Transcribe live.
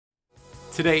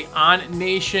Today on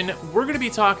Nation, we're going to be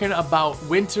talking about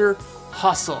winter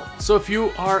hustle. So if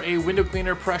you are a window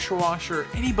cleaner, pressure washer,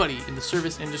 anybody in the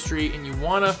service industry, and you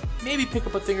want to maybe pick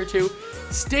up a thing or two,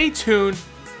 stay tuned,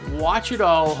 watch it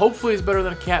all. Hopefully it's better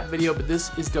than a cat video, but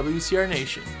this is WCR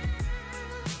Nation.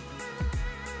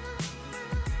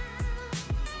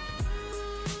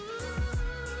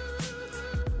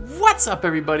 What's up,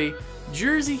 everybody?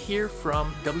 Jersey here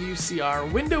from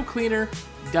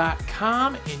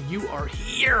WCRWindowCleaner.com, and you are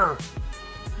here.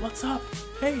 What's up?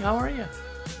 Hey, how are you?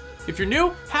 If you're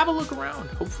new, have a look around.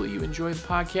 Hopefully you enjoy the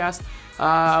podcast.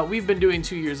 We've been doing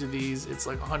 2 years of these. It's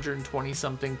like 120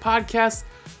 something podcasts.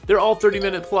 They're all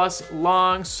 30-minute plus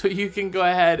long, so you can go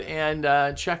ahead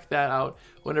and check that out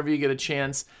whenever you get a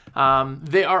chance.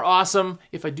 They are awesome,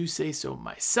 if I do say so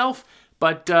myself,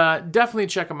 but definitely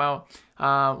check them out.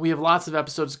 We have lots of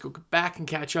episodes to go back and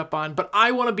catch up on, but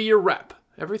I want to be your rep.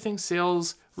 Everything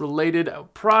sales related,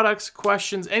 products,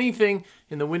 questions, anything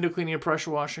in the window cleaning and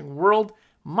pressure washing world.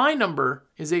 My number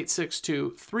is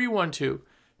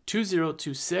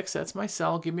 862-312-2026. That's my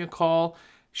cell. Give me a call.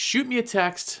 Shoot me a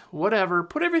text. Whatever.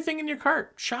 Put everything in your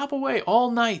cart. Shop away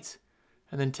all night.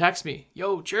 And then text me.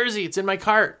 Yo, Jersey, it's in my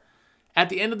cart. At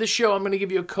the end of the show, I'm going to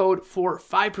give you a code for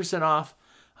 5% off,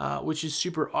 which is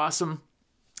super awesome.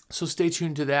 So stay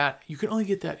tuned to that. You can only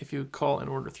get that if you call and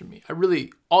order through me.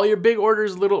 All your big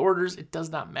orders, little orders, it does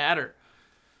not matter.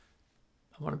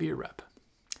 I want to be your rep.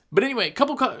 But anyway,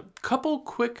 couple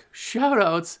quick shout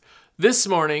outs this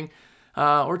morning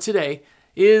or today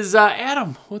is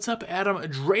Adam. What's up, Adam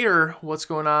Drader? What's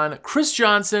going on? Chris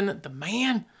Johnson, the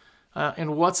man.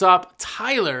 And what's up,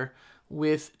 Tyler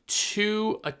with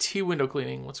a T window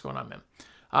cleaning. What's going on, man?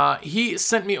 He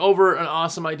sent me over an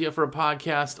awesome idea for a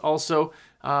podcast also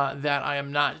that I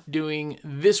am not doing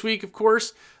this week, of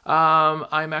course.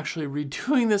 I'm actually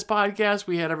redoing this podcast.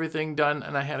 We had everything done,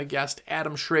 and I had a guest,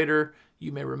 Adam Schrader.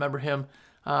 You may remember him,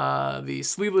 the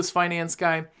sleeveless finance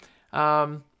guy.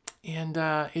 And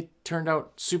it turned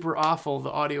out super awful.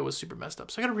 The audio was super messed up,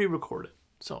 so I got to re-record it.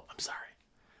 So I'm sorry.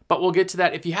 But we'll get to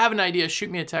that. If you have an idea, shoot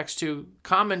me a text to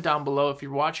comment down below if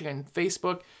you're watching on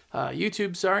Facebook,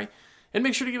 YouTube, and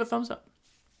make sure to give a thumbs up.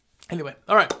 Anyway,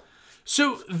 all right.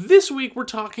 So this week we're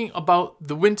talking about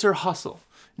the winter hustle.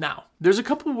 Now, there's a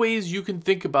couple ways you can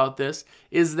think about this,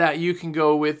 is that you can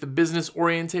go with the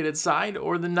business-oriented side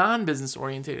or the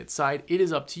non-business-oriented side. It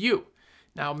is up to you.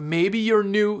 Now, maybe you're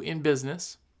new in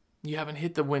business. You haven't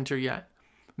hit the winter yet.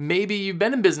 Maybe you've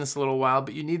been in business a little while,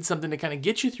 but you need something to kind of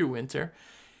get you through winter.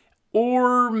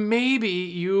 Or maybe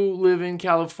you live in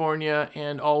California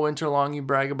and all winter long you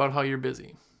brag about how you're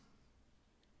busy.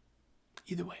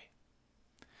 Either way.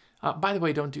 By the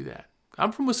way, don't do that.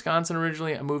 I'm from Wisconsin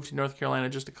originally. I moved to North Carolina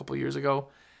just a couple years ago.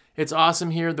 It's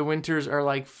awesome here. The winters are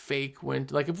like fake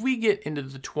winter. Like if we get into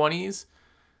the 20s,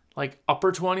 like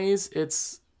upper 20s,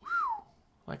 it's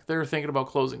like they're thinking about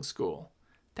closing school.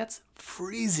 That's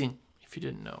freezing if you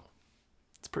didn't know.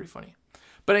 It's pretty funny.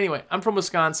 But anyway, I'm from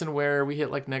Wisconsin where we hit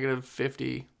like negative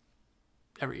 50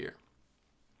 every year.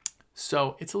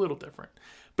 So it's a little different.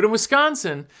 But in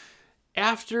Wisconsin,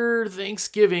 after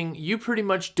Thanksgiving, you pretty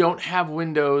much don't have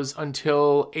windows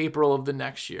until April of the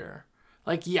next year.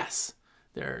 Like, yes,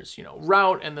 there's,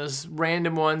 route and there's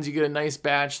random ones. You get a nice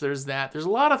batch. There's that. There's a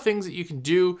lot of things that you can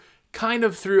do kind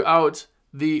of throughout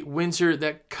the winter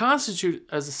that constitute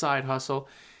as a side hustle.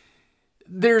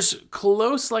 There's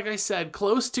close, like I said,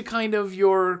 close to kind of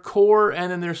your core, and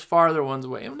then there's farther ones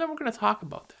away. And then we're going to talk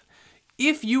about that.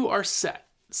 If you are set,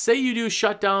 say you do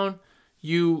shut down,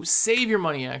 you save your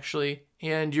money actually,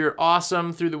 and you're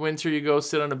awesome through the winter. You go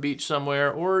sit on a beach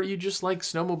somewhere, or you just like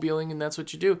snowmobiling and that's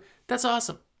what you do. That's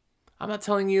awesome. I'm not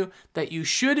telling you that you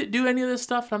should do any of this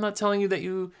stuff. And I'm not telling you that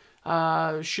you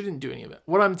shouldn't do any of it.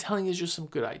 What I'm telling you is just some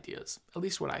good ideas, at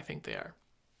least what I think they are.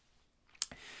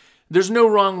 There's no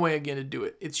wrong way, again, to do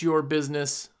it. It's your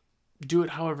business. Do it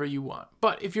however you want.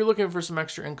 But if you're looking for some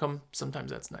extra income,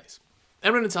 sometimes that's nice.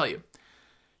 I'm going to tell you,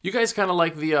 you guys kind of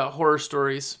like the horror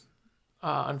stories.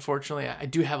 Unfortunately, I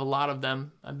do have a lot of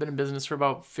them. I've been in business for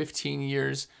about 15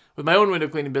 years with my own window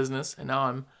cleaning business, and now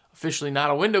I'm officially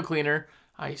not a window cleaner.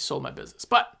 I sold my business.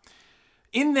 But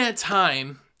in that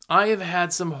time, I have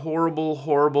had some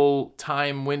horrible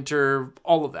time, winter,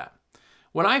 all of that.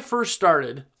 When I first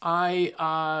started,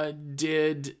 I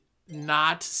did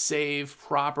not save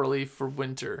properly for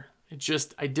winter.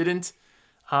 I didn't.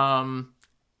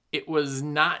 It was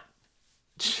not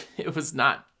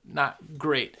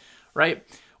great. Right?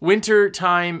 Winter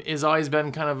time has always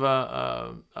been kind of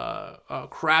a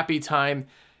crappy time.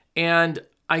 And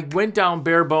I went down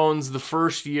bare bones the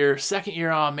first year. Second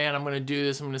year, oh man, I'm going to do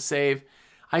this. I'm going to save.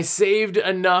 I saved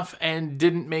enough and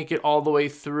didn't make it all the way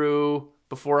through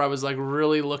before I was like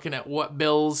really looking at what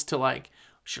bills to like,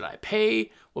 should I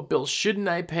pay? What bills shouldn't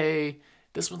I pay?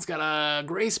 This one's got a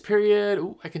grace period.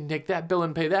 Ooh, I can take that bill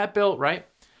and pay that bill, right?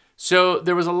 So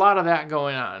there was a lot of that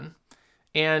going on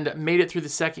and made it through the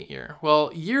second year.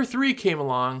 Well, year 3 came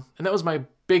along and that was my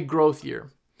big growth year.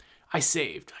 I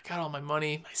saved. I got all my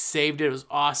money. I saved it. It was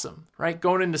awesome, right?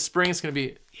 Going into spring, it's going to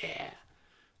be, yeah,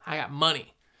 I got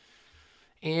money.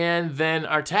 And then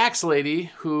our tax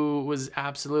lady, who was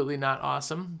absolutely not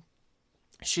awesome,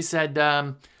 she said,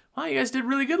 well, you guys did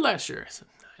really good last year. I said,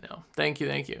 I know. Thank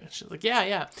you. She's like,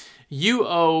 yeah. You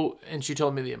owe, and she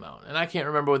told me the amount. And I can't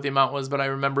remember what the amount was, but I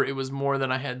remember it was more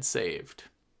than I had saved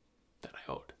that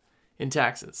I owed in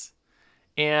taxes.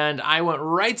 And I went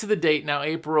right to the date now,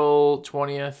 April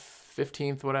 20th,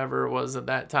 15th, whatever it was at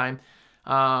that time.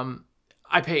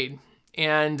 I paid.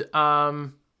 And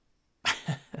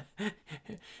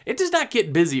it does not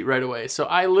get busy right away. So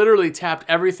I literally tapped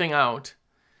everything out,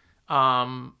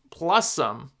 plus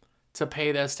some, to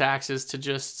pay those taxes to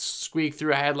just squeak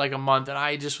through. I had like a month and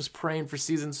I just was praying for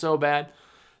season so bad.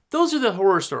 Those are the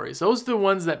horror stories. Those are the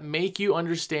ones that make you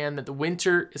understand that the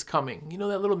winter is coming. You know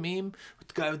that little meme with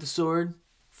the guy with the sword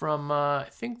from, I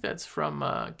think that's from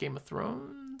Game of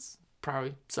Thrones?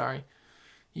 Probably, sorry.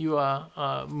 You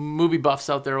movie buffs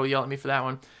out there will yell at me for that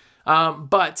one.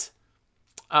 But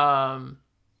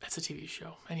that's a TV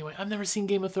show. Anyway, I've never seen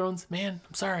Game of Thrones. Man,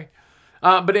 I'm sorry.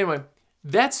 But anyway,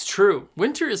 that's true.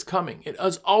 Winter is coming. It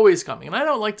is always coming. And I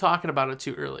don't like talking about it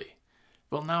too early.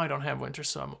 Well, now I don't have winter,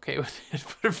 so I'm okay with it.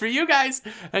 But for you guys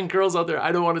and girls out there,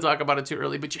 I don't want to talk about it too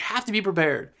early. But you have to be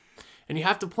prepared. And you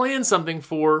have to plan something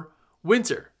for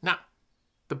winter. Now,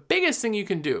 the biggest thing you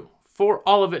can do for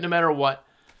all of it, no matter what,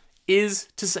 is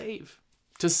to save.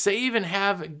 To save and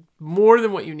have more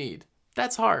than what you need.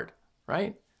 That's hard,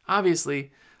 right?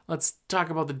 Obviously, let's talk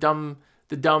about the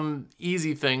dumb,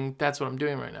 easy thing. That's what I'm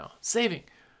doing right now. Saving.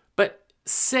 But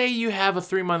say you have a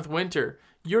 3-month winter.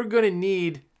 You're going to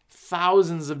need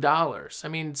thousands of dollars. I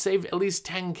mean, save at least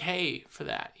 $10K for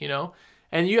that, you know?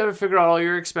 And you have to figure out all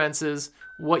your expenses,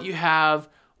 what you have,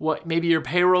 what maybe your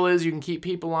payroll is. You can keep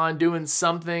people on doing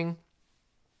something.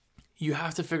 You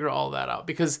have to figure all that out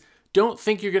because don't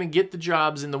think you're going to get the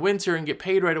jobs in the winter and get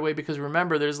paid right away because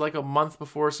remember, there's like a month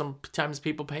before sometimes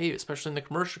people pay you, especially in the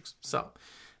commercials. So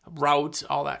route,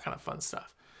 all that kind of fun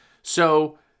stuff.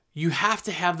 So you have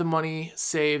to have the money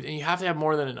saved and you have to have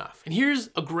more than enough. And here's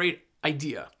a great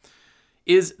idea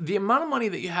is the amount of money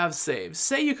that you have saved.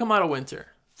 Say you come out of winter.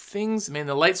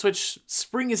 The light switch,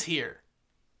 spring is here.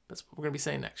 That's what we're going to be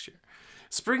saying next year.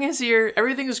 Spring is here.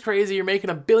 Everything is crazy. You're making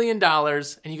 $1 billion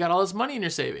and you got all this money in your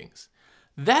savings.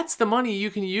 That's the money you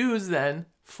can use then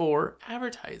for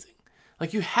advertising.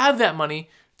 Like you have that money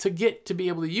to be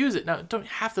able to use it. Now, don't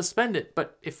have to spend it,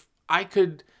 but if I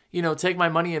could, take my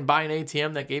money and buy an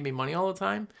ATM that gave me money all the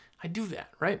time, I do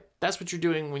that, right? That's what you're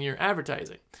doing when you're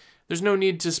advertising. There's no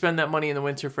need to spend that money in the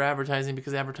winter for advertising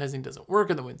because advertising doesn't work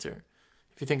in the winter.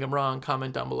 If you think I'm wrong,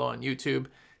 comment down below on YouTube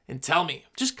and tell me.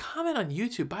 Just comment on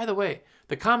YouTube. By the way,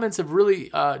 the comments have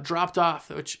really dropped off,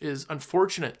 which is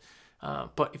unfortunate.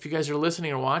 But if you guys are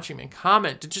listening or watching, man,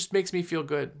 comment. It just makes me feel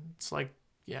good. It's like,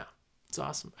 yeah, it's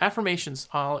awesome. Affirmations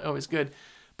always good.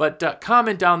 But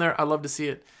comment down there. I'd love to see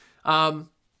it.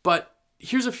 But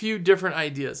here's a few different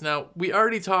ideas. Now, we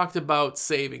already talked about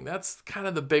saving. That's kind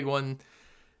of the big one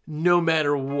no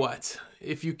matter what.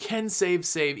 If you can save.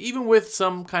 Even with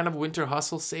some kind of winter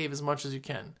hustle, save as much as you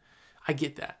can. I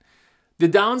get that. The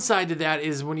downside to that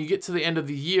is when you get to the end of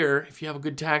the year, if you have a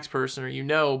good tax person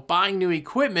or buying new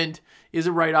equipment is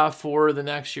a write-off for the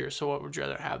next year. So what would you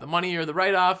rather have, the money or the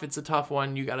write-off? It's a tough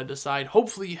one. You got to decide.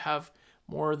 Hopefully you have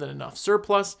more than enough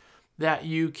surplus that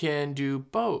you can do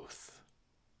both.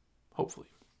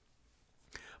 Hopefully.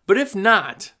 But if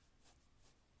not,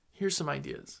 here's some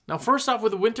ideas. Now, first off,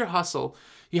 with a winter hustle,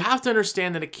 you have to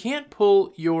understand that it can't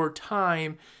pull your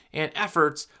time and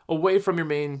efforts away from your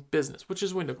main business, which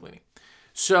is window cleaning.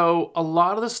 So a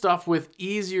lot of the stuff with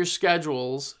easier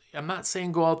schedules, I'm not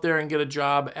saying go out there and get a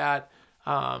job at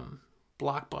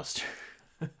Blockbuster.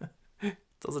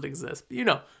 Doesn't exist.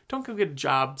 But don't go get a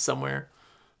job somewhere.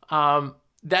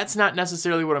 That's not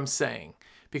necessarily what I'm saying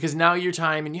because now your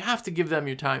time, and you have to give them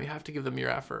your time. You have to give them your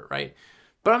effort, right?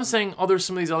 But I'm saying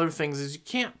some of these other things is you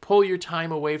can't pull your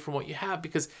time away from what you have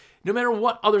because no matter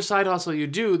what other side hustle you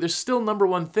do, there's still number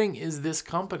one thing is this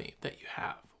company that you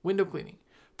have. Window cleaning,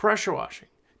 pressure washing,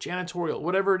 janitorial,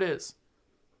 whatever it is.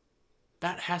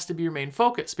 That has to be your main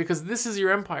focus because this is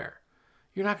your empire.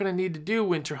 You're not going to need to do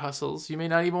winter hustles. You may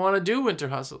not even want to do winter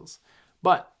hustles.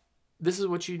 But this is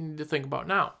what you need to think about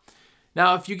now.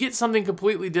 Now, if you get something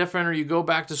completely different or you go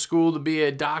back to school to be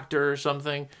a doctor or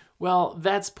something, well,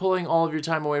 that's pulling all of your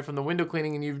time away from the window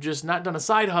cleaning and you've just not done a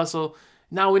side hustle.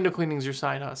 Now window cleaning is your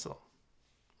side hustle,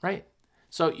 right?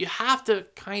 So you have to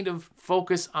kind of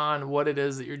focus on what it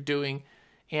is that you're doing,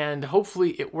 and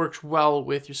hopefully it works well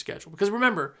with your schedule. Because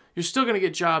remember, you're still going to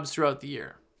get jobs throughout the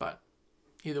year, but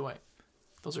either way,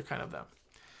 those are kind of them.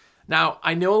 Now,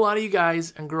 I know a lot of you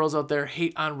guys and girls out there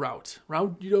hate on route.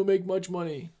 Route, you don't make much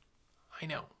money. I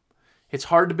know. It's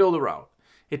hard to build a route.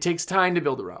 It takes time to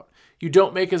build a route. You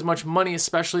don't make as much money,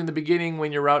 especially in the beginning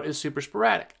when your route is super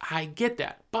sporadic. I get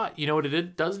that. But you know what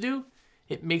it does do?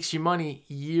 It makes you money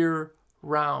year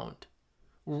round.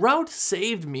 Route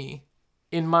saved me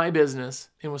in my business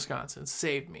in Wisconsin. It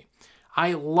saved me.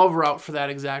 I love route for that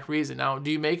exact reason. Now,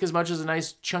 do you make as much as a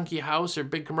nice chunky house or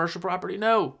big commercial property?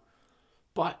 No.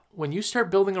 But when you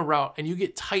start building a route and you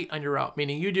get tight on your route,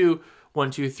 meaning you do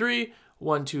 1, 2, 3,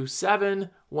 1, 2, 7,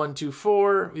 1, 2,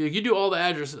 4, you do all the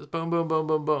addresses, boom, boom, boom,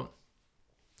 boom, boom.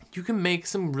 You can make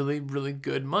some really, really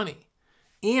good money.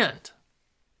 And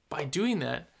by doing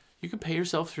that, you can pay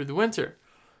yourself through the winter.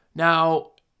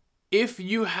 Now, if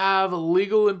you have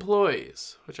legal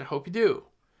employees, which I hope you do,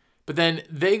 but then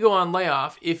they go on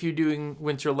layoff if you're doing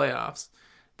winter layoffs,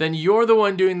 then you're the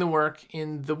one doing the work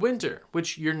in the winter,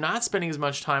 which you're not spending as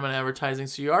much time on advertising,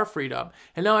 so you are freed up.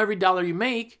 And now every dollar you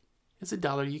make is a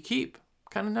dollar you keep.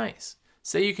 Kind of nice.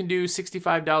 Say you can do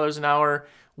 $65 an hour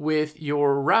with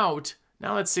your route.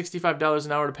 Now that's $65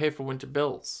 an hour to pay for winter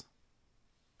bills.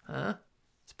 Huh?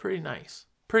 It's pretty nice.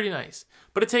 Pretty nice.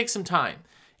 But it takes some time.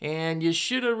 And you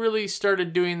should have really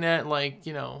started doing that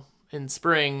in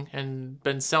spring and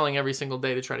been selling every single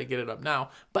day to try to get it up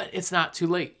now. But it's not too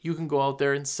late. You can go out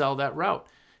there and sell that route.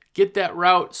 Get that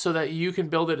route so that you can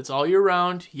build it. It's all year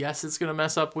round. Yes, it's going to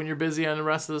mess up when you're busy on the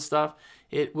rest of the stuff.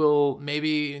 It will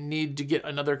maybe need to get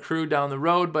another crew down the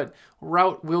road, but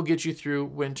route will get you through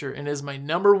winter and is my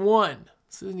number one.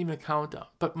 This isn't even a countdown,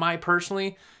 but my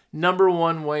personally number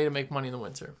one way to make money in the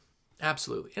winter.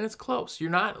 Absolutely. And it's close. You're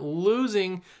not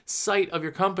losing sight of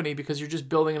your company because you're just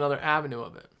building another avenue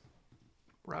of it.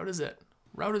 Route is it.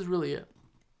 Route is really it.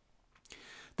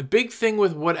 The big thing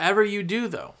with whatever you do,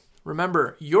 though,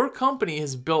 remember, your company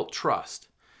has built trust.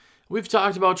 We've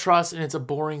talked about trust, and it's a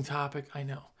boring topic, I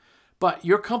know. But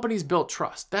your company's built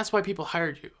trust. That's why people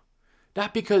hired you.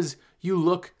 Not because you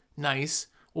look nice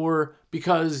or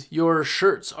because your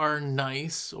shirts are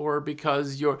nice or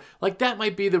because that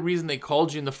might be the reason they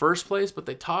called you in the first place, but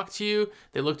they talked to you,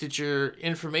 they looked at your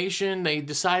information, they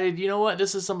decided, you know what,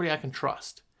 this is somebody I can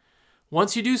trust.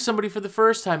 Once you do somebody for the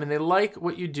first time and they like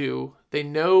what you do, they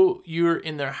know you're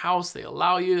in their house, they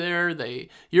allow you there,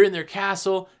 you're in their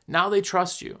castle, now they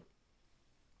trust you.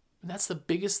 And that's the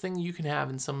biggest thing you can have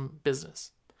in some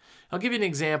business. I'll give you an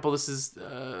example. This is,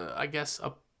 I guess,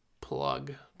 a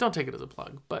plug. Don't take it as a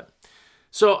plug.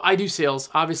 So I do sales,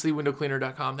 obviously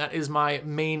windowcleaner.com. That is my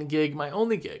main gig, my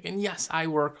only gig. And yes, I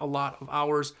work a lot of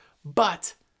hours,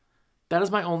 but that is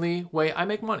my only way I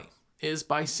make money, is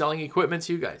by selling equipment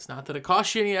to you guys. Not that it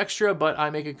costs you any extra, but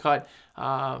I make a cut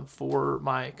for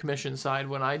my commission side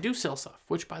when I do sell stuff,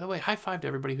 which, by the way, high five to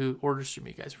everybody who orders from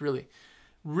me, guys. Really,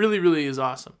 really, really is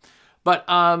awesome. But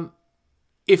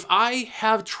if I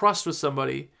have trust with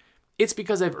somebody, it's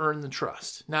because I've earned the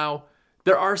trust. Now,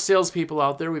 there are salespeople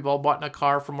out there. We've all bought in a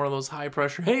car from one of those high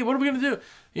pressure. Hey, what are we gonna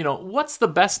do? What's the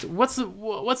best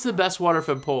water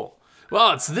fed pole?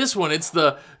 Well, it's this one. It's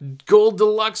the Gold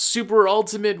Deluxe Super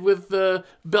Ultimate with the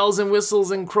bells and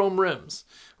whistles and chrome rims,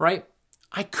 right?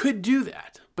 I could do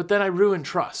that, but then I ruin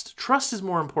trust. Trust is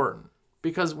more important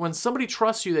because when somebody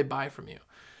trusts you, they buy from you.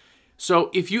 So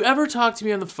if you ever talk to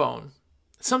me on the phone,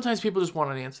 sometimes people just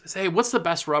want an answer. They say, hey, what's the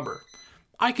best rubber?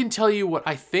 I can tell you what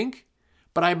I think,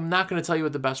 but I'm not going to tell you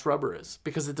what the best rubber is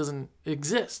because it doesn't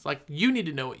exist. Like, you need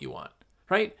to know what you want,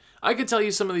 right? I could tell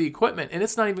you some of the equipment, and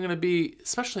it's not even going to be,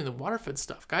 especially in the water-fed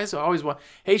stuff. Guys always want,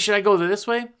 hey, should I go this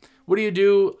way? What do you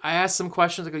do? I ask some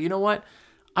questions. I go, you know what?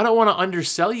 I don't want to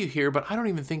undersell you here, but I don't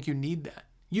even think you need that.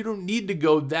 You don't need to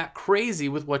go that crazy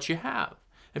with what you have.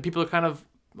 And people are kind of,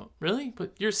 well, really?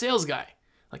 But you're a sales guy.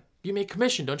 Like, you make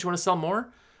commission. Don't you want to sell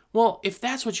more? Well, if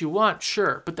that's what you want,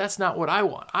 sure, but that's not what I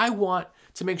want. I want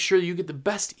to make sure you get the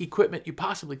best equipment you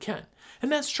possibly can. And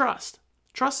that's trust.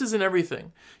 Trust isn't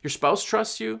everything. Your spouse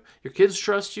trusts you. Your kids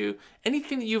trust you.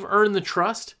 Anything that you've earned the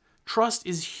trust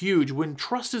is huge. When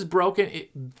trust is broken,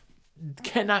 it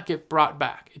cannot get brought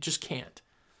back. It just can't.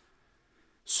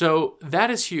 So that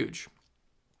is huge.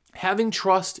 Having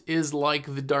trust is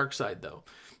like the dark side, though.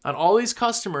 On all these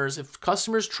customers, if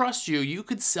customers trust you, you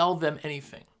could sell them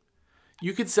anything.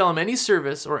 You could sell them any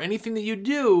service or anything that you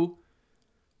do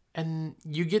and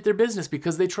you get their business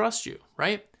because they trust you,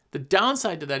 right? The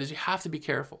downside to that is you have to be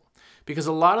careful because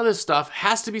a lot of this stuff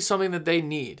has to be something that they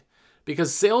need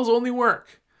because sales only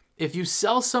work if you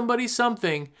sell somebody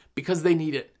something because they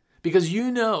need it, because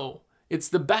you know it's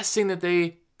the best thing that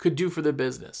they could do for their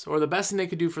business or the best thing they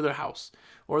could do for their house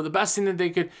or the best thing that they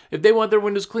could, if they want their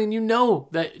windows clean, you know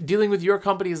that dealing with your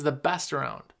company is the best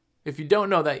around. If you don't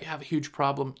know that, you have a huge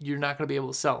problem. You're not going to be able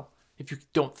to sell if you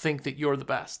don't think that you're the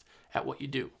best at what you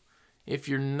do. If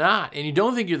you're not, and you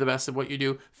don't think you're the best at what you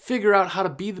do, figure out how to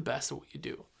be the best at what you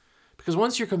do. Because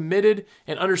once you're committed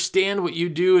and understand what you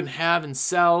do and have and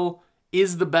sell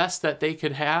is the best that they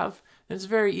could have, then it's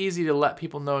very easy to let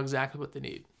people know exactly what they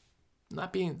need. I'm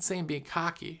not saying being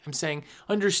cocky. I'm saying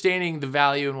understanding the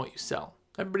value in what you sell.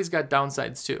 Everybody's got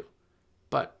downsides too.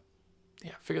 But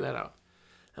yeah, figure that out.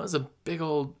 That was a big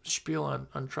old spiel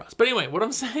on trust. But anyway, what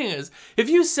I'm saying is, if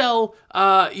you sell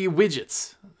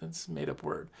widgets, that's a made-up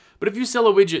word, but if you sell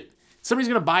a widget, somebody's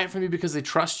going to buy it from you because they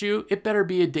trust you, it better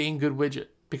be a dang good widget,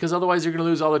 because otherwise you're going to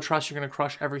lose all the trust, you're going to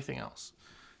crush everything else.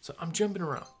 So I'm jumping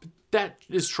around. But that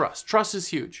is trust. Trust is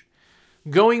huge.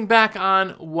 Going back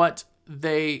on what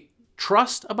they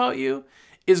trust about you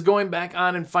is going back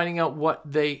on and finding out what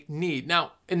they need.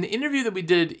 Now, in the interview that we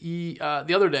did the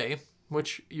other day,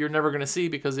 which you're never going to see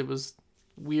because it was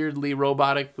weirdly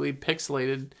robotically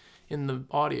pixelated in the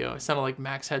audio. It sounded like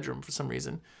Max Headroom for some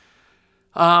reason.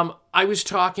 I was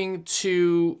talking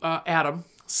to Adam,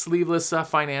 Sleeveless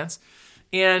Finance,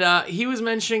 and he was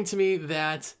mentioning to me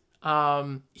that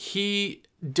he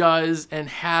does and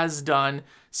has done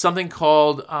something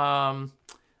called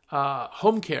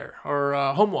home care or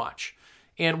home watch.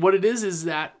 And what it is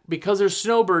that because there's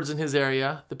snowbirds in his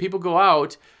area, the people go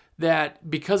out, that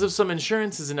because of some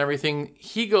insurances and everything,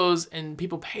 he goes and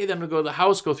people pay them to go to the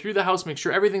house, go through the house, make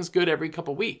sure everything's good every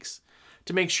couple weeks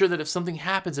to make sure that if something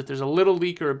happens, if there's a little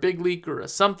leak or a big leak or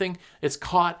something, it's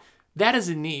caught. That is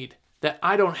a need that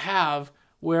I don't have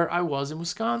where I was in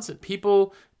Wisconsin.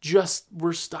 People just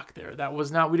were stuck there.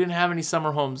 We didn't have any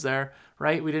summer homes there,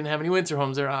 right? We didn't have any winter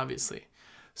homes there, obviously.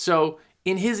 So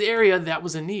in his area, that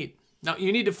was a need. Now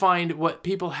you need to find what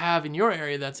people have in your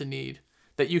area that's a need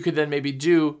that you could then maybe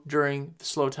do during the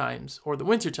slow times or the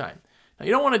winter time. Now,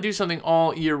 you don't want to do something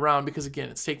all year round because, again,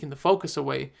 it's taking the focus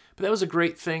away. But that was a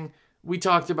great thing we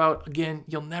talked about. Again,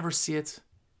 you'll never see it.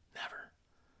 Never.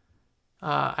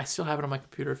 I still have it on my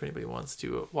computer if anybody wants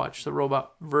to watch the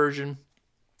robot version.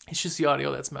 It's just the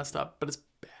audio that's messed up, but it's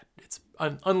bad. It's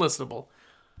unlistenable.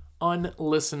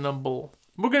 Unlistenable.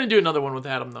 We're going to do another one with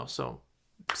Adam, though, so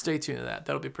stay tuned to that.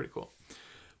 That'll be pretty cool.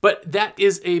 But that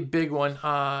is a big one,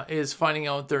 is finding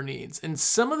out their needs. And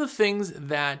some of the things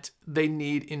that they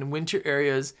need in winter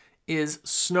areas is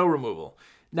snow removal.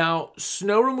 Now,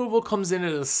 snow removal comes in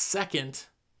at a second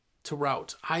to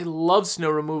route. I love snow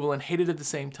removal and hate it at the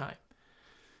same time.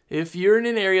 If you're in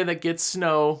an area that gets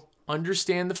snow,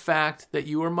 understand the fact that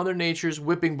you are Mother Nature's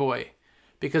whipping boy,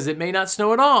 because it may not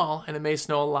snow at all and it may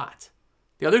snow a lot.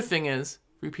 The other thing is,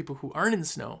 for you people who aren't in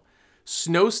snow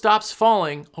stops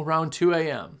falling around 2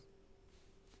 a.m.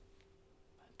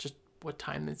 Just what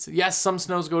time it's... Yes, some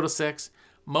snows go to 6.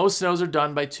 Most snows are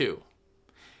done by 2.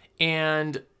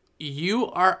 And you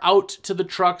are out to the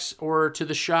trucks or to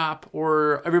the shop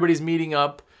or everybody's meeting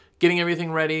up, getting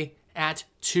everything ready at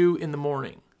 2 in the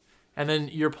morning. And then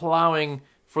you're plowing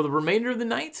for the remainder of the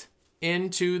night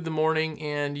into the morning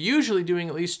and usually doing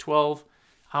at least 12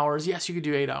 hours. Yes, you could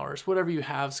do 8 hours, whatever you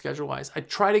have schedule-wise. I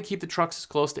try to keep the trucks as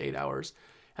close to 8 hours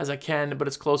as I can, but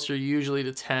it's closer usually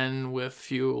to 10 with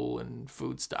fuel and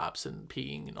food stops and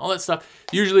peeing and all that stuff.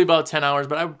 Usually about 10 hours,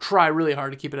 but I try really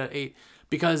hard to keep it at 8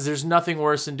 because there's nothing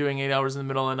worse than doing 8 hours in the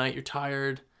middle of the night. You're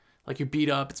tired, like you're beat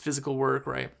up. It's physical work,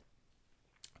 right?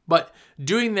 But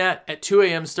doing that at 2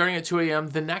 a.m., starting at 2 a.m.,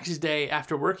 the next day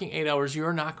after working 8 hours,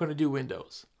 you're not going to do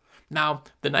windows. Now,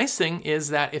 the nice thing is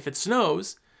that if it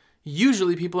snows,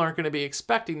 usually people aren't going to be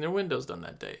expecting their windows done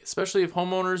that day, especially if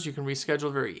homeowners, you can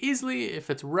reschedule very easily. If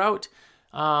it's route,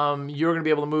 you're going to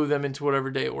be able to move them into whatever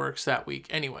day it works that week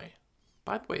anyway.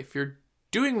 By the way, if you're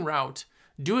doing route,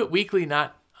 do it weekly,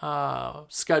 not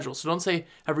schedule. So don't say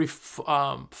every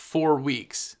 4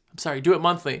 weeks. I'm sorry, do it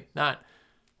monthly, not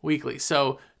weekly.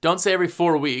 So don't say every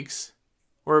 4 weeks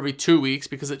or every 2 weeks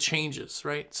because it changes,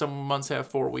 right? Some months have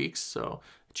 4 weeks, so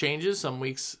it changes.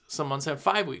 Some months have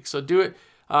 5 weeks. So do it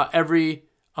every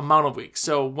amount of weeks.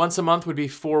 So once a month would be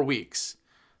 4 weeks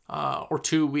or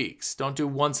 2 weeks. Don't do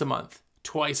once a month,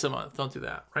 twice a month. Don't do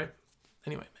that, right?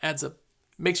 Anyway, adds up.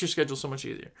 Makes your schedule so much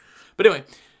easier. But anyway,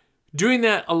 doing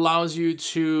that allows you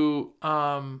to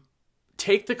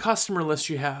take the customer list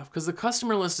you have, because the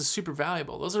customer list is super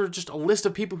valuable. Those are just a list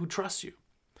of people who trust you.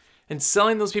 and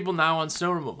selling those people now on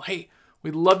snow removal. Hey,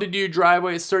 we'd love to do your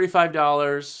driveway. It's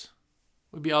 $35.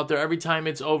 We'd be out there every time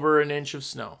it's over an inch of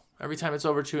snow. Every time it's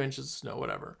over 2 inches of snow,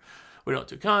 whatever. We don't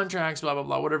do contracts, blah, blah,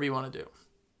 blah, whatever you want to do.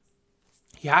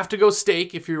 You have to go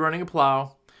stake if you're running a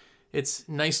plow. It's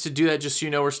nice to do that just so you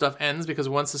know where stuff ends, because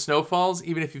once the snow falls,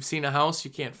 even if you've seen a house,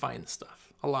 you can't find the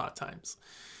stuff a lot of times.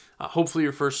 Hopefully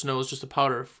your first snow is just a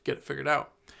powder, get it figured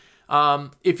out.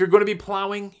 If you're going to be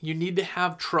plowing, you need to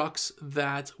have trucks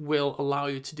that will allow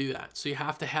you to do that. So you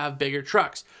have to have bigger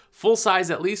trucks. Full size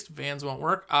at least. Vans won't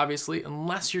work, obviously,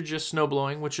 unless you're just snow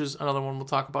blowing, which is another one we'll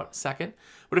talk about in a second.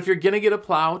 But if you're going to get a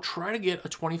plow, try to get a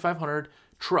 2500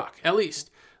 truck, at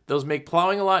least. Those make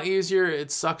plowing a lot easier.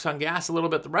 It sucks on gas a little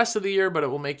bit the rest of the year, but it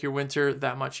will make your winter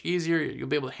that much easier. You'll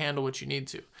be able to handle what you need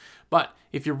to. But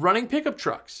if you're running pickup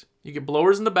trucks, you get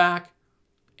blowers in the back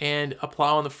and a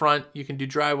plow in the front. You can do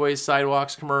driveways,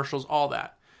 sidewalks, commercials, all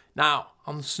that. Now,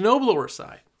 on the snowblower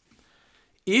side,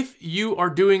 if you are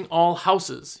doing all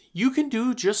houses, you can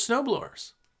do just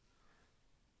snowblowers.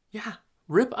 Yeah,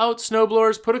 rip out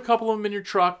snowblowers, put a couple of them in your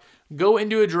truck, go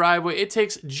into a driveway. It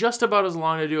takes just about as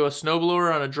long to do a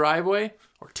snowblower on a driveway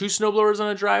or 2 snowblowers on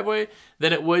a driveway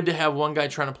than it would to have one guy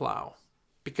trying to plow.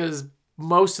 Because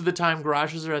most of the time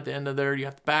garages are at the end of there. You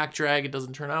have to back drag. It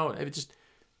doesn't turn out. It just,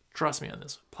 trust me on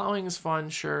this. Plowing is fun,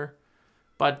 sure.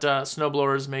 But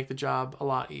snowblowers make the job a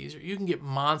lot easier. You can get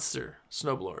monster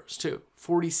snowblowers too.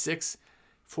 46,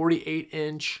 48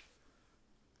 inch,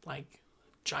 like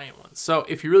giant ones. So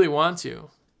if you really want to,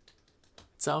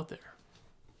 it's out there.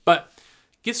 But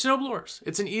get snowblowers.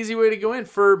 It's an easy way to go in.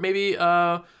 For maybe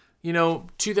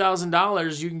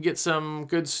 $2,000, you can get some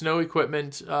good snow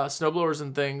equipment, snowblowers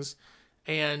and things,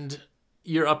 and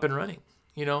you're up and running.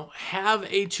 Have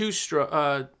a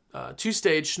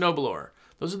two-stage snowblower.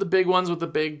 Those are the big ones with the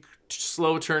big,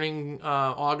 slow-turning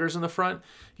augers in the front.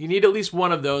 You need at least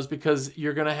one of those because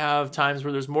you're going to have times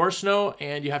where there's more snow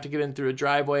and you have to get in through a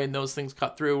driveway and those things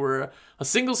cut through, where a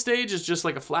single stage is just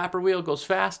like a flapper wheel, goes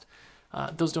fast.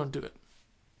 Those don't do it.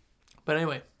 But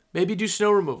anyway, maybe do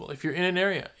snow removal if you're in an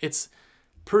area. It's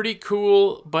pretty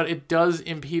cool, but it does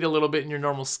impede a little bit in your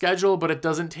normal schedule, but it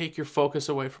doesn't take your focus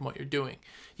away from what you're doing.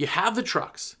 You have the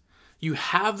trucks. You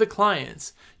have the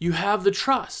clients. You have the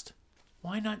trust.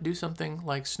 Why not do something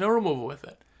like snow removal with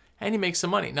it? And you make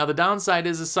some money. Now, the downside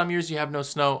is some years you have no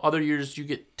snow. Other years you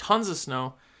get tons of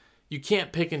snow. You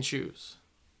can't pick and choose.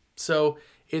 So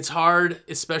it's hard,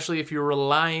 especially if you're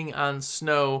relying on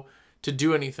snow to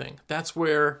do anything. That's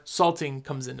where salting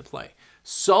comes into play.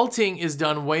 Salting is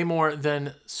done way more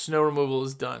than snow removal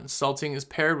is done. Salting is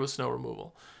paired with snow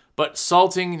removal. But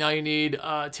salting, now you need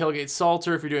a tailgate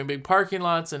salter. If you're doing big parking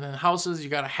lots and in houses, you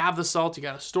got to have the salt. You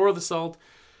got to store the salt.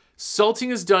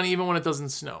 Salting is done even when it doesn't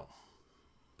snow.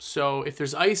 So if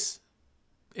there's ice,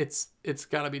 it's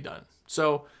got to be done.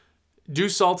 So do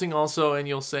salting also, and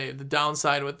you'll save. The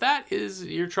downside with that is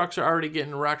your trucks are already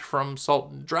getting wrecked from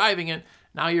salt and driving it.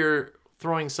 Now you're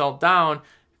throwing salt down.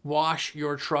 Wash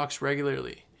your trucks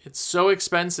regularly. It's so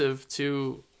expensive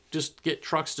to just get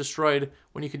trucks destroyed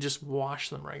when you could just wash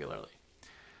them regularly.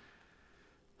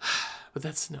 But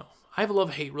that's snow. I have a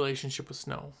love-hate relationship with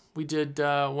snow. We did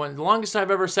the longest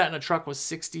I've ever sat in a truck was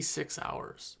 66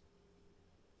 hours.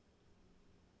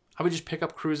 I would just pick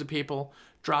up crews of people,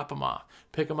 drop them off,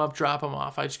 pick them up, drop them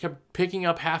off. I just kept picking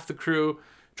up half the crew,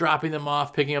 dropping them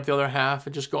off, picking up the other half,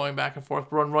 and just going back and forth.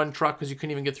 Run truck because you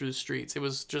couldn't even get through the streets. It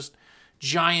was just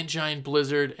giant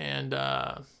blizzard, and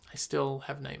I still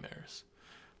have nightmares.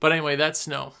 But anyway, that's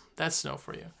snow. That's snow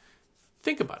for you.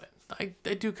 Think about it. I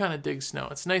do kind of dig snow.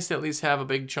 It's nice to at least have a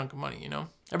big chunk of money,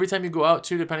 Every time you go out,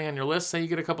 too, depending on your list, say you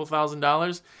get a couple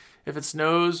 $1,000. If it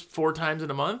snows 4 times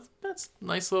in a month, that's a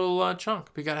nice little chunk.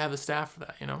 But you got to have the staff for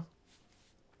that,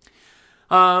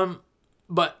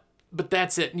 But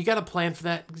that's it. And you got to plan for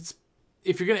that.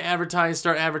 If you're going to advertise,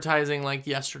 start advertising like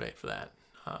yesterday for that.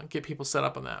 Get people set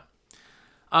up on that.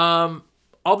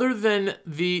 Other than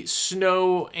the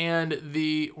snow and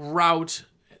the route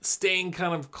staying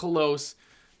kind of close,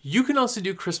 you can also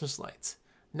do Christmas lights.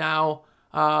 Now,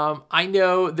 I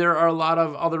know there are a lot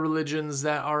of other religions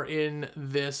that are in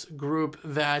this group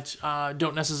that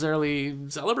don't necessarily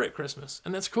celebrate Christmas,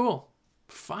 and that's cool.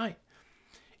 Fine.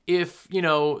 If,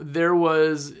 there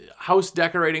was house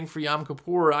decorating for Yom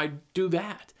Kippur, I'd do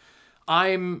that.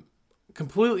 I'm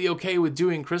completely okay with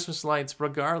doing Christmas lights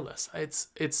regardless.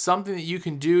 It's something that you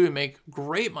can do and make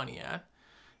great money at.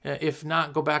 If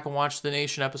not, go back and watch the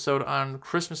Nation episode on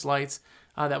Christmas lights.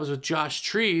 That was with Josh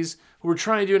Trees, who we're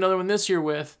trying to do another one this year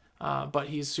with, but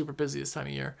he's super busy this time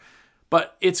of year.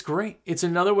 But it's great. It's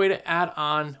another way to add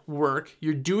on work.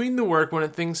 You're doing the work when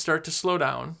things start to slow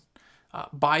down.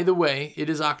 By the way, it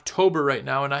is October right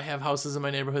now, and I have houses in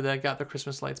my neighborhood that got their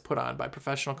Christmas lights put on by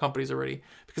professional companies already,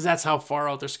 because that's how far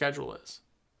out their schedule is.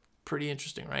 Pretty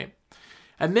interesting, right?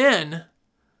 And then,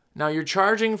 now you're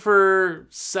charging for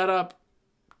setup,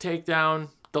 takedown,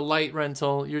 the light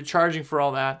rental, you're charging for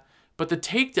all that, but the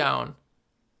takedown,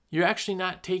 you're actually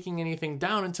not taking anything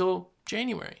down until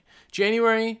January.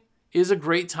 January is a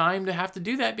great time to have to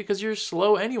do that because you're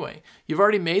slow anyway. You've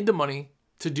already made the money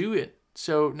to do it.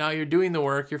 So now you're doing the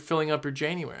work, you're filling up your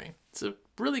January. It's a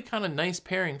really kind of nice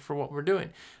pairing for what we're doing.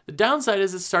 The downside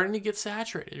is it's starting to get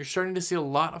saturated. You're starting to see a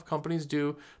lot of companies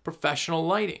do professional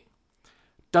lighting.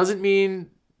 Doesn't mean,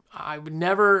 I would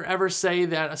never ever say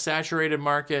that a saturated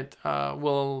market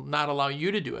will not allow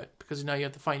you to do it, because now you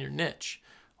have to find your niche,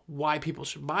 why people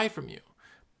should buy from you.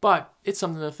 But it's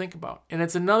something to think about. And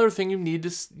it's another thing you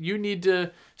need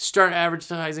to start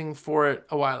advertising for it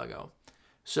a while ago.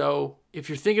 So if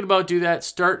you're thinking about do that,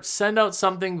 send out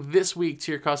something this week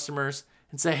to your customers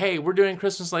and say, hey, we're doing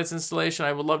Christmas lights installation.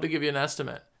 I would love to give you an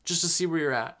estimate just to see where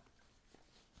you're at.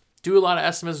 Do a lot of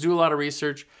estimates, do a lot of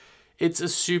research. It's a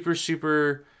super,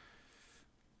 super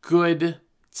good,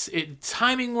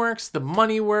 timing works, the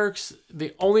money works.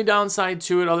 The only downside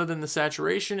to it, other than the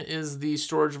saturation, is the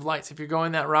storage of lights. If you're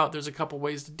going that route, there's a couple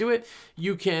ways to do it.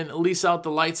 You can lease out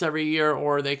the lights every year,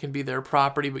 or they can be their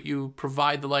property, but you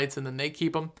provide the lights and then they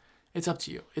keep them. It's up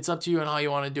to you. It's up to you on how you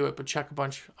want to do it, but check a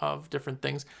bunch of different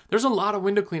things. There's a lot of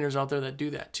window cleaners out there that do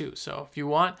that too. So if you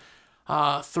want,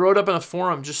 throw it up in the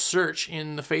forum. Just search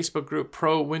in the Facebook group,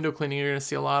 Pro Window Cleaning. You're going to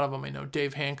see a lot of them. I know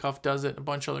Dave Hancock does it, a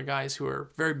bunch of other guys who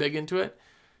are very big into it.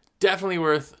 Definitely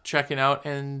worth checking out,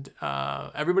 and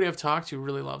everybody I've talked to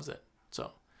really loves it.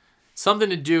 So something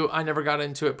to do. I never got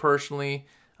into it personally,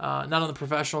 not on the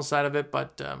professional side of it,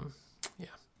 but yeah,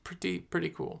 pretty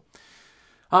cool.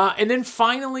 And then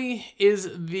finally is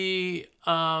the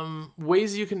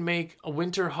ways you can make a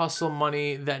winter hustle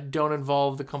money that don't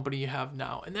involve the company you have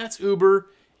now, and that's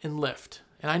Uber and Lyft.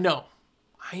 And I know,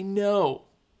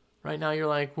 right now you're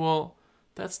like, well,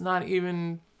 that's not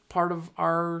even part of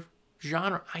our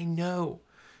genre. I know.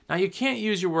 Now you can't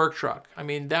use your work truck. I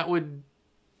mean, that would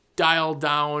dial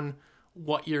down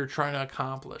what you're trying to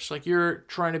accomplish. Like, you're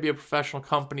trying to be a professional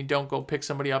company, don't go pick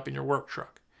somebody up in your work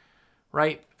truck,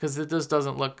 right? Because it just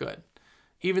doesn't look good.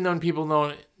 Even though people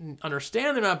don't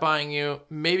understand they're not buying you,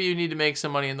 maybe you need to make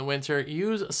some money in the winter.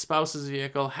 Use a spouse's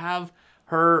vehicle. Have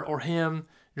her or him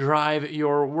drive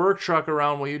your work truck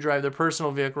around while you drive their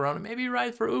personal vehicle around, and maybe you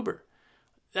ride for Uber.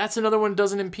 That's another one that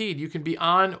doesn't impede. You can be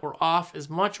on or off as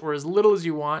much or as little as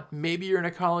you want. Maybe you're in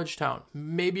a college town.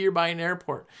 Maybe you're by an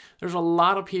airport. There's a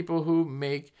lot of people who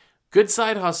make good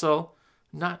side hustle,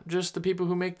 not just the people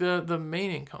who make the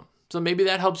main income. So maybe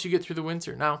that helps you get through the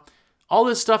winter. Now, all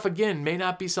this stuff, again, may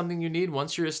not be something you need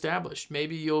once you're established.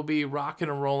 Maybe you'll be rocking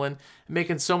and rolling,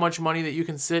 making so much money that you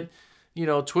can sit,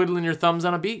 twiddling your thumbs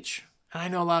on a beach. And I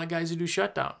know a lot of guys who do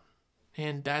shutdown,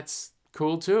 and that's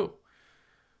cool too.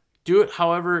 Do it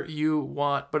however you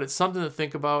want, but it's something to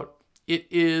think about. It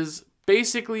is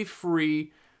basically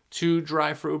free to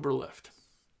drive for Uber Lyft.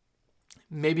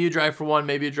 Maybe you drive for one,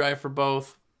 maybe you drive for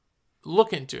both.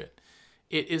 Look into it.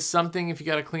 It is something, if you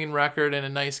got a clean record and a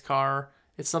nice car,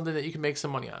 it's something that you can make some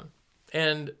money on.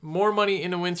 And more money in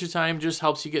the wintertime just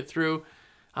helps you get through.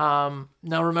 Now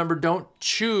remember, don't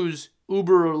choose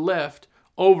Uber or Lyft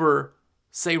over,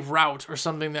 say, Route or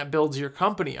something that builds your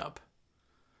company up.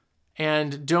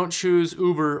 And don't choose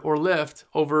Uber or Lyft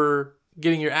over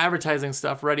getting your advertising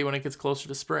stuff ready when it gets closer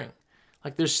to spring.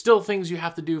 Like, there's still things you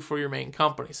have to do for your main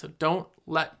company. So don't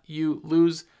let you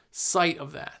lose sight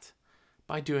of that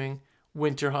by doing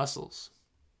winter hustles.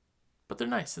 But they're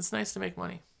nice. It's nice to make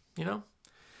money,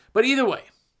 But either way,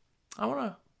 I want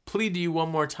to plead to you one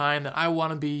more time that I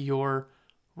want to be your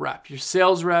rep, your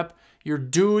sales rep, your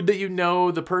dude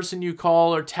that the person you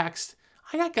call or text.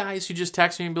 I got guys who just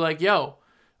text me and be like, yo,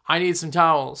 I need some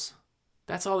towels.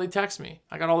 That's all they text me.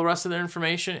 I got all the rest of their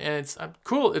information, and it's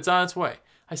cool. It's on its way.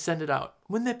 I send it out.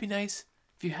 Wouldn't that be nice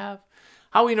if you have?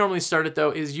 How we normally start it,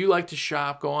 though, is you like to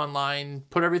shop, go online,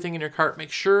 put everything in your cart,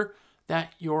 make sure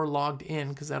that you're logged in,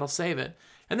 because that'll save it.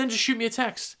 And then just shoot me a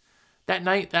text that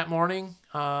night, that morning,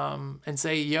 and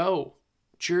say, yo,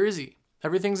 Jersey,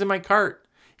 everything's in my cart.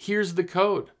 Here's the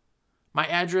code. My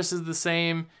address is the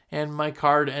same, and my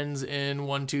card ends in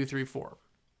 1234.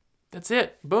 That's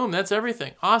it. Boom. That's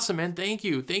everything. Awesome, man. Thank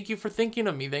you. Thank you for thinking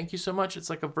of me. Thank you so much. It's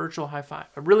like a virtual high five.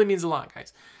 It really means a lot,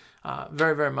 guys.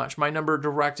 Very, very much. My number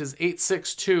direct is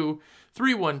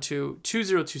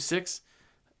 862-312-2026.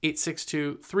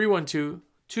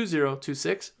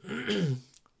 862-312-2026.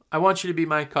 I want you to be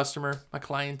my customer, my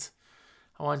client.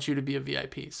 I want you to be a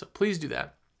VIP. So please do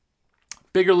that.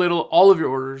 big or little, all of your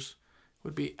orders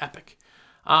would be epic.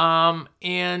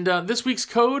 And this week's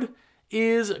code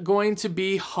is going to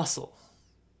be HUSTLE.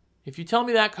 If you tell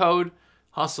me that code,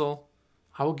 HUSTLE,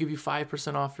 I will give you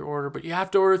 5% off your order, but you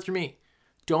have to order through me.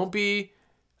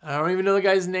 I don't even know the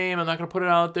guy's name. I'm not going to put it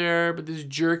out there, but this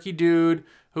jerky dude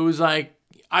who was like,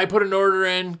 I put an order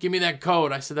in, give me that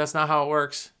code. I said, that's not how it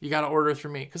works. You got to order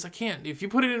through me because I can't. If you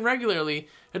put it in regularly,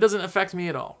 it doesn't affect me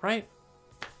at all, right?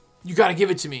 You got to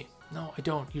give it to me. No, I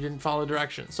don't. You didn't follow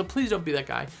directions. So please don't be that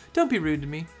guy. Don't be rude to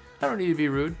me. I don't need to be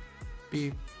rude.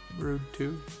 Be rude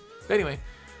too. But anyway,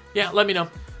 yeah, let me know.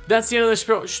 That's the end of the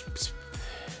spiel. It's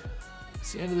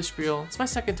the end of the spiel. It's my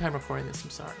second time recording this. I'm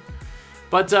sorry.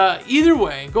 But either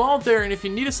way, go out there, and if you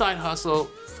need a side hustle,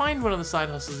 find one of the side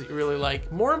hustles that you really like.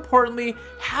 More importantly,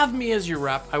 have me as your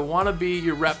rep. I want to be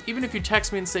your rep. Even if you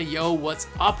text me and say, yo, what's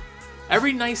up?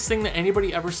 Every nice thing that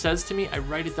anybody ever says to me, I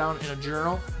write it down in a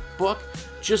journal, book,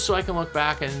 just so I can look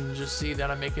back and just see that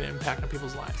I'm making an impact on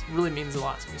people's lives. It really means a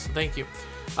lot to me, so thank you.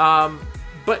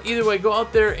 But either way, go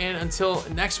out there, and until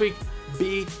next week,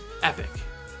 be epic.